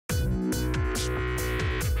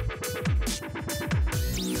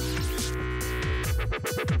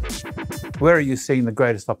Where are you seeing the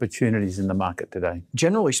greatest opportunities in the market today?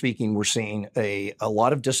 Generally speaking, we're seeing a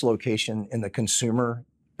lot of dislocation in the consumer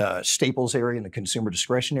staples area and the consumer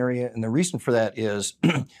discretion area. And the reason for that is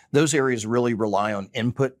those areas really rely on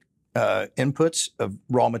inputs of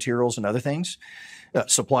raw materials and other things.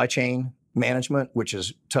 Supply chain management, which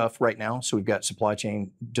is tough right now. So we've got supply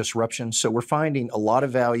chain disruption. So we're finding a lot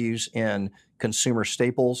of values in consumer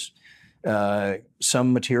staples,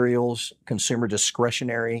 some materials, consumer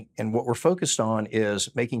discretionary. And what we're focused on is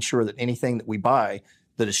making sure that anything that we buy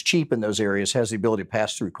that is cheap in those areas has the ability to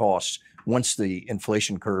pass through costs once the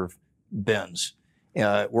inflation curve bends.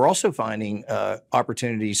 We're also finding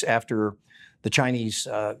opportunities after the Chinese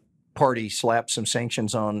party slapped some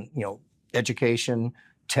sanctions on, education,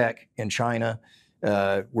 tech in China.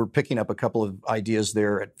 We're picking up a couple of ideas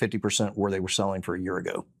there at 50% where they were selling for a year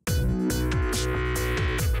ago.